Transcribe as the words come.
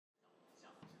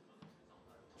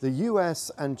The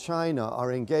US and China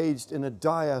are engaged in a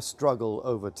dire struggle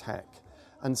over tech,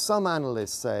 and some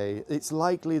analysts say it's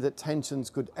likely that tensions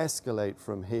could escalate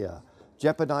from here,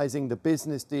 jeopardizing the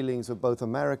business dealings of both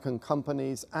American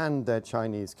companies and their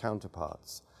Chinese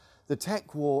counterparts. The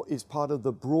tech war is part of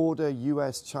the broader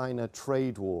US-China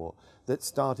trade war that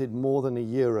started more than a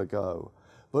year ago.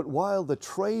 But while the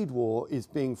trade war is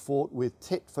being fought with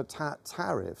tit-for-tat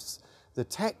tariffs, the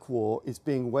tech war is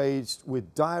being waged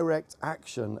with direct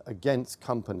action against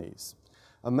companies.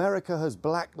 America has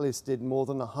blacklisted more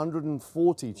than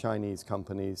 140 Chinese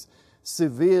companies,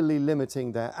 severely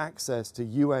limiting their access to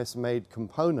US-made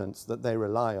components that they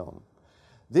rely on.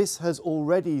 This has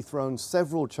already thrown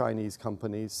several Chinese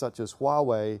companies, such as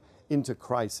Huawei, into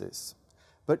crisis.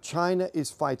 But China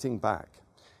is fighting back.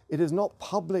 It has not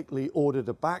publicly ordered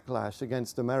a backlash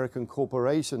against American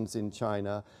corporations in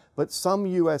China, but some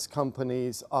US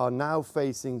companies are now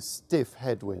facing stiff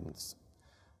headwinds.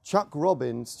 Chuck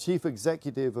Robbins, chief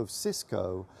executive of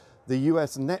Cisco, the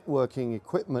US networking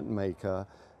equipment maker,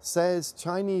 says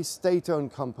Chinese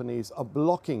state-owned companies are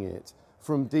blocking it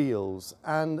from deals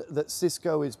and that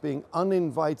Cisco is being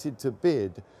uninvited to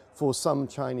bid for some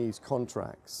Chinese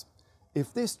contracts.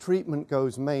 If this treatment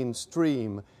goes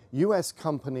mainstream, US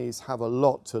companies have a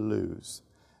lot to lose.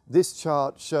 This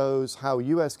chart shows how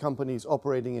US companies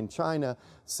operating in China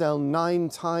sell 9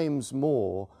 times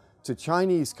more to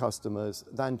Chinese customers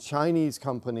than Chinese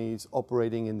companies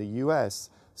operating in the US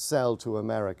sell to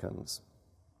Americans.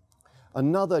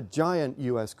 Another giant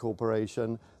US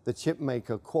corporation, the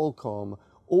chipmaker Qualcomm,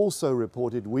 also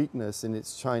reported weakness in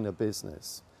its China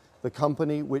business. The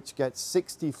company, which gets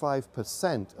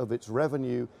 65% of its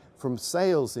revenue from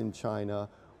sales in China,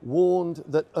 warned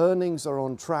that earnings are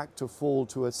on track to fall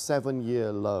to a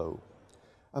 7-year low.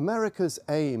 America's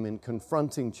aim in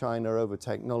confronting China over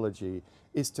technology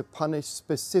is to punish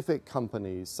specific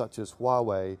companies such as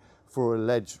Huawei for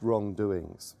alleged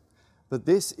wrongdoings. But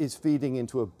this is feeding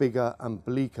into a bigger and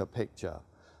bleaker picture.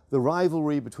 The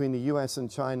rivalry between the US and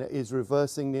China is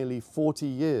reversing nearly 40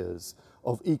 years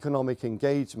of economic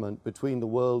engagement between the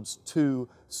world's 2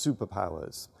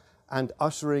 superpowers and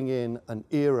ushering in an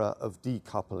era of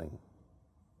decoupling.